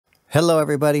Hello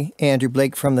everybody, Andrew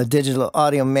Blake from the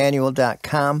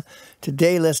digitalaudiomanual.com.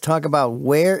 Today let's talk about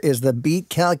where is the beat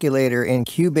calculator in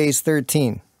Cubase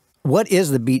 13. What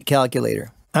is the beat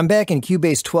calculator? I'm back in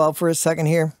Cubase 12 for a second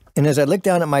here, and as I look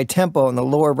down at my tempo in the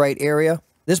lower right area,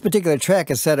 this particular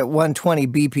track is set at 120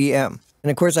 BPM.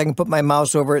 And of course I can put my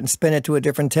mouse over it and spin it to a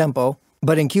different tempo.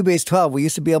 But in Cubase 12 we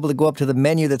used to be able to go up to the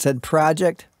menu that said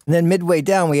Project, and then midway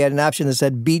down we had an option that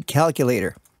said Beat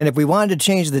Calculator. And if we wanted to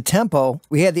change the tempo,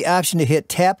 we had the option to hit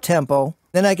Tap Tempo.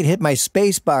 Then I could hit my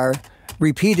space bar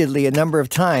repeatedly a number of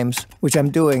times, which I'm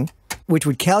doing, which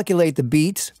would calculate the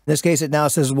beats. In this case, it now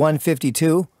says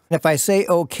 152. And if I say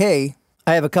OK,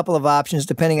 I have a couple of options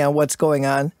depending on what's going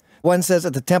on. One says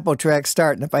that the tempo track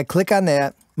start, and if I click on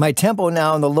that, my tempo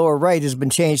now in the lower right has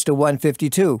been changed to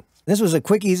 152. This was a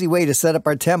quick, easy way to set up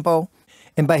our tempo.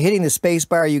 And by hitting the space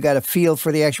bar, you got a feel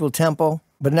for the actual tempo.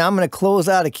 But now I'm going to close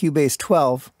out of Cubase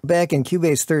 12, back in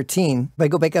Cubase 13. If I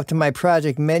go back up to my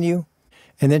project menu,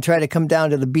 and then try to come down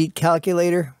to the beat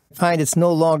calculator, find it's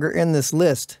no longer in this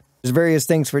list. There's various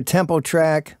things for tempo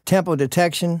track, tempo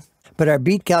detection, but our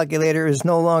beat calculator is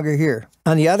no longer here.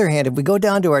 On the other hand, if we go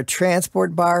down to our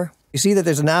transport bar, you see that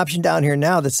there's an option down here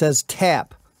now that says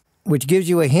tap, which gives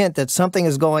you a hint that something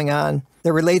is going on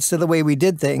that relates to the way we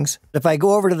did things. If I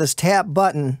go over to this tap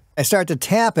button, I start to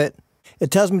tap it, it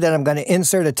tells me that I'm going to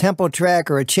insert a tempo track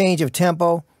or a change of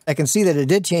tempo. I can see that it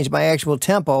did change my actual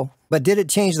tempo, but did it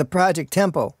change the project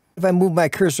tempo? If I move my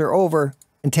cursor over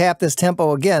and tap this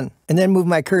tempo again, and then move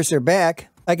my cursor back,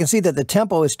 I can see that the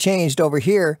tempo is changed over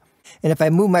here. And if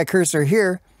I move my cursor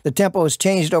here, the tempo is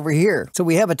changed over here. So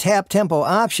we have a tap tempo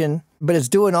option, but it's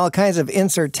doing all kinds of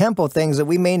insert tempo things that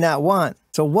we may not want.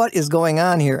 So what is going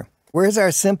on here? Where's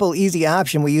our simple, easy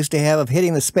option we used to have of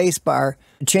hitting the space bar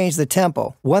to change the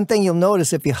tempo? One thing you'll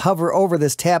notice if you hover over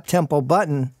this tap tempo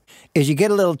button is you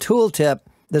get a little tooltip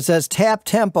that says tap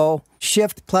tempo,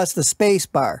 shift plus the space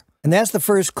bar. And that's the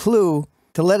first clue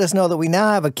to let us know that we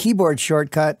now have a keyboard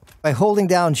shortcut by holding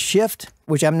down shift,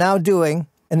 which I'm now doing,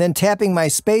 and then tapping my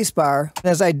space bar. And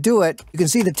as I do it, you can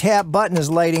see the tap button is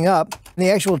lighting up and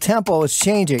the actual tempo is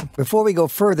changing. Before we go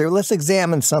further, let's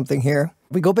examine something here.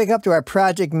 We go back up to our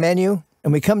project menu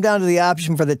and we come down to the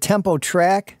option for the tempo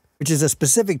track, which is a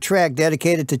specific track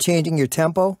dedicated to changing your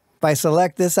tempo. If I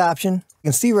select this option, you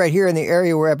can see right here in the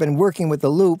area where I've been working with the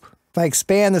loop, if I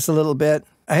expand this a little bit,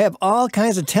 I have all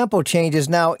kinds of tempo changes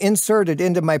now inserted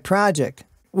into my project,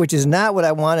 which is not what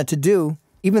I wanted to do,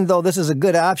 even though this is a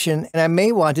good option and I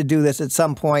may want to do this at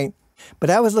some point. But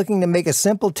I was looking to make a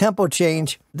simple tempo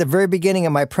change at the very beginning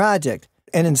of my project.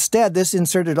 And instead, this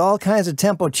inserted all kinds of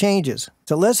tempo changes.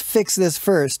 So let's fix this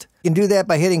first. You can do that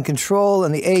by hitting Control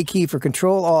and the A key for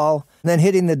Control All, and then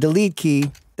hitting the Delete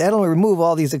key. That'll remove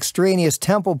all these extraneous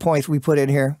tempo points we put in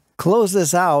here. Close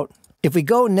this out. If we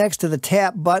go next to the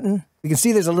tap button, we can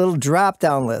see there's a little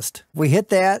drop-down list. If we hit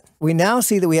that, we now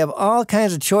see that we have all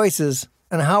kinds of choices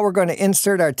on how we're going to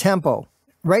insert our tempo.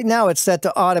 Right now it's set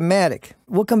to automatic.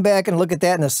 We'll come back and look at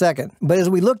that in a second. But as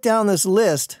we look down this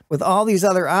list with all these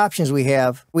other options we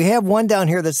have one down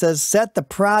here that says set the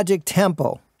project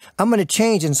tempo. I'm going to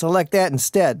change and select that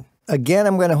instead. Again,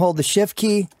 I'm going to hold the shift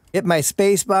key, hit my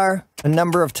space bar a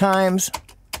number of times.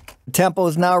 The tempo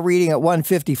is now reading at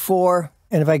 154.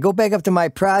 And if I go back up to my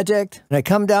project and I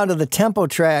come down to the tempo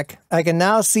track, I can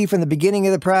now see from the beginning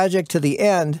of the project to the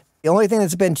end, the only thing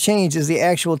that's been changed is the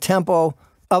actual tempo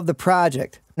of the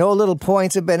project. No little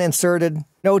points have been inserted,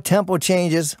 no tempo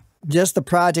changes, just the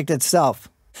project itself.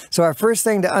 So our first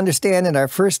thing to understand in our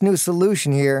first new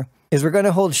solution here is we're going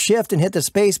to hold shift and hit the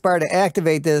space bar to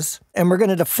activate this, and we're going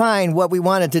to define what we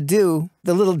want it to do,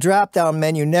 the little drop-down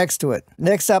menu next to it.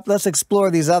 Next up, let's explore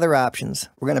these other options.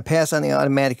 We're going to pass on the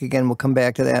automatic again, we'll come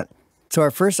back to that. So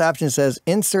our first option says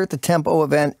insert the tempo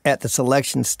event at the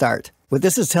selection start. What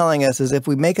this is telling us is if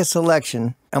we make a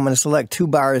selection, I'm going to select two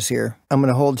bars here. I'm going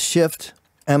to hold shift,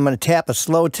 and I'm going to tap a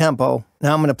slow tempo.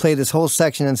 Now I'm going to play this whole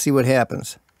section and see what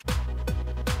happens.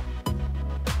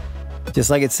 Just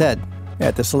like it said,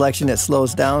 at the selection it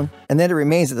slows down, and then it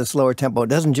remains at the slower tempo. It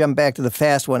doesn't jump back to the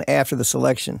fast one after the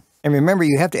selection. And remember,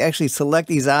 you have to actually select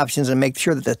these options and make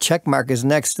sure that the check mark is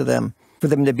next to them for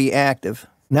them to be active.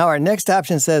 Now our next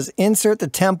option says insert the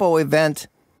tempo event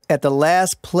at the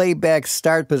last playback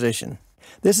start position.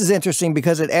 This is interesting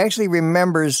because it actually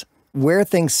remembers where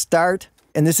things start.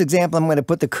 In this example, I'm going to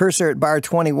put the cursor at bar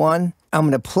 21. I'm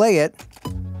going to play it.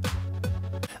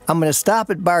 I'm going to stop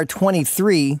at bar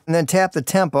 23 and then tap the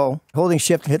tempo, holding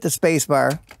shift and hit the space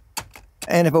bar.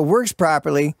 And if it works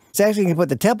properly, it's actually going to put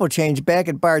the tempo change back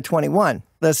at bar 21.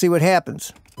 Let's see what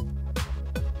happens.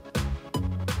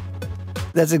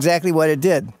 That's exactly what it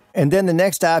did. And then the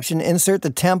next option, insert the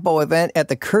tempo event at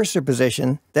the cursor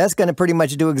position. That's going to pretty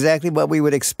much do exactly what we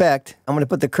would expect. I'm going to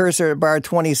put the cursor at bar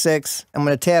 26. I'm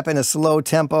going to tap in a slow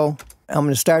tempo. I'm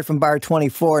going to start from bar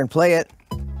 24 and play it.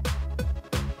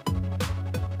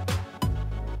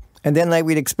 And then like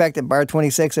we'd expect at bar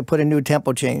 26, I put a new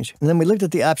tempo change. And then we looked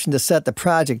at the option to set the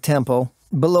project tempo.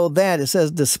 Below that, it says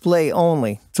display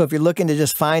only. So if you're looking to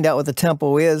just find out what the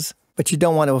tempo is, but you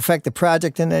don't want to affect the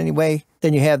project in any way,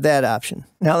 then you have that option.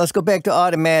 Now let's go back to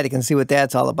automatic and see what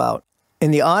that's all about.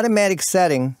 In the automatic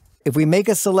setting, if we make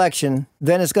a selection,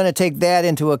 then it's going to take that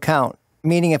into account.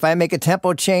 Meaning if I make a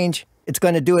tempo change, it's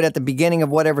going to do it at the beginning of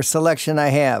whatever selection I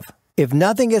have. If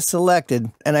nothing is selected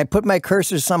and I put my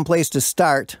cursor someplace to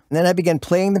start, and then I begin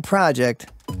playing the project,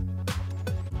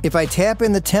 if I tap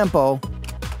in the tempo,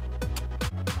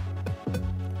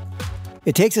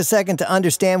 it takes a second to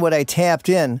understand what I tapped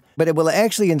in, but it will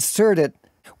actually insert it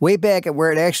way back at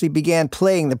where it actually began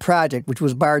playing the project, which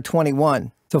was bar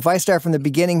 21. So if I start from the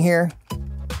beginning here,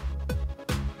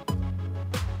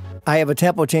 I have a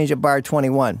tempo change at bar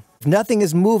 21. If nothing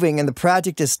is moving and the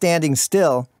project is standing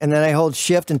still, and then I hold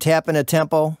shift and tap in a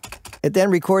tempo, it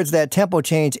then records that tempo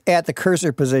change at the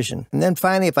cursor position. And then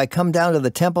finally, if I come down to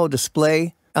the tempo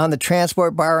display on the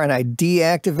transport bar and I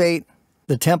deactivate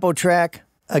the tempo track,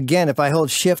 again, if I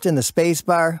hold shift in the space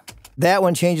bar, that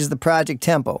one changes the project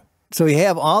tempo. So you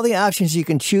have all the options you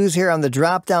can choose here on the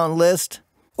drop-down list,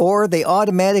 or they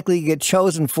automatically get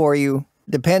chosen for you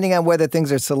depending on whether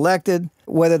things are selected,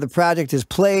 whether the project is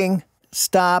playing,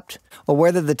 stopped, or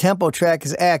whether the tempo track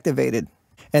is activated.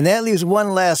 And that leaves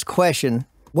one last question.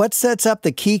 What sets up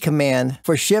the key command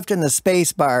for shift in the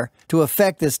space bar to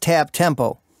affect this tap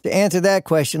tempo? To answer that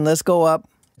question, let's go up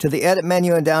to the edit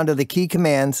menu and down to the key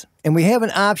commands. And we have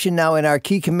an option now in our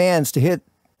key commands to hit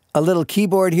a little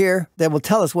keyboard here that will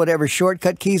tell us whatever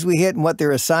shortcut keys we hit and what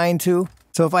they're assigned to.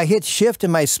 So if I hit shift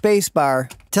in my space bar,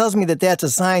 it tells me that that's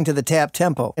assigned to the tap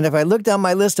tempo. And if I look down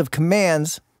my list of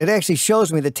commands, it actually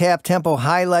shows me the tap tempo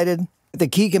highlighted, the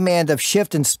key command of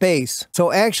shift and space.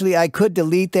 So actually I could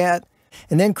delete that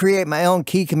and then create my own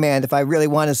key command if I really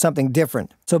wanted something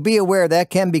different. So be aware that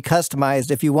can be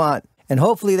customized if you want. And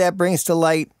hopefully that brings to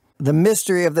light the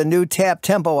mystery of the new tap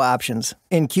tempo options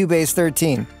in Cubase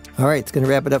 13. All right, it's going to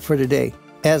wrap it up for today.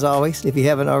 As always, if you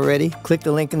haven't already, click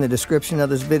the link in the description of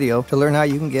this video to learn how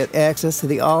you can get access to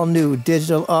the all-new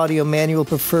Digital Audio Manual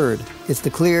Preferred. It's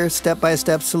the clear,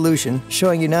 step-by-step solution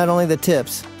showing you not only the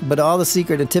tips, but all the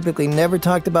secret and typically never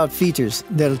talked about features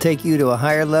that'll take you to a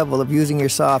higher level of using your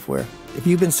software. If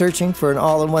you've been searching for an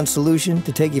all-in-one solution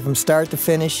to take you from start to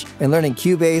finish and learning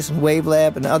Cubase and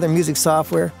Wavelab and other music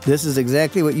software, this is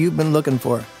exactly what you've been looking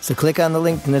for. So click on the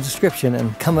link in the description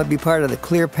and come and be part of the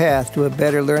clear path to a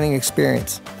better learning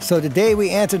experience. So today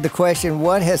we answered the question,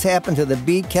 what has happened to the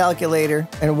beat calculator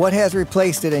and what has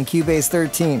replaced it in Cubase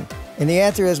 13? And the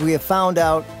answer is we have found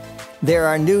out there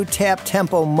are new tap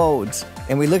tempo modes.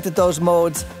 And we looked at those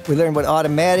modes, we learned what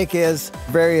automatic is,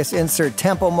 various insert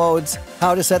tempo modes,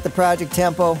 how to set the project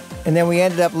tempo, and then we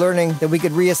ended up learning that we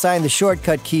could reassign the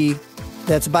shortcut key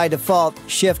that's by default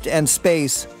shift and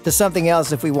space to something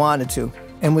else if we wanted to.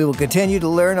 And we will continue to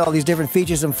learn all these different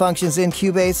features and functions in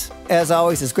Cubase. As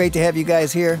always, it's great to have you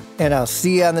guys here, and I'll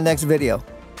see you on the next video.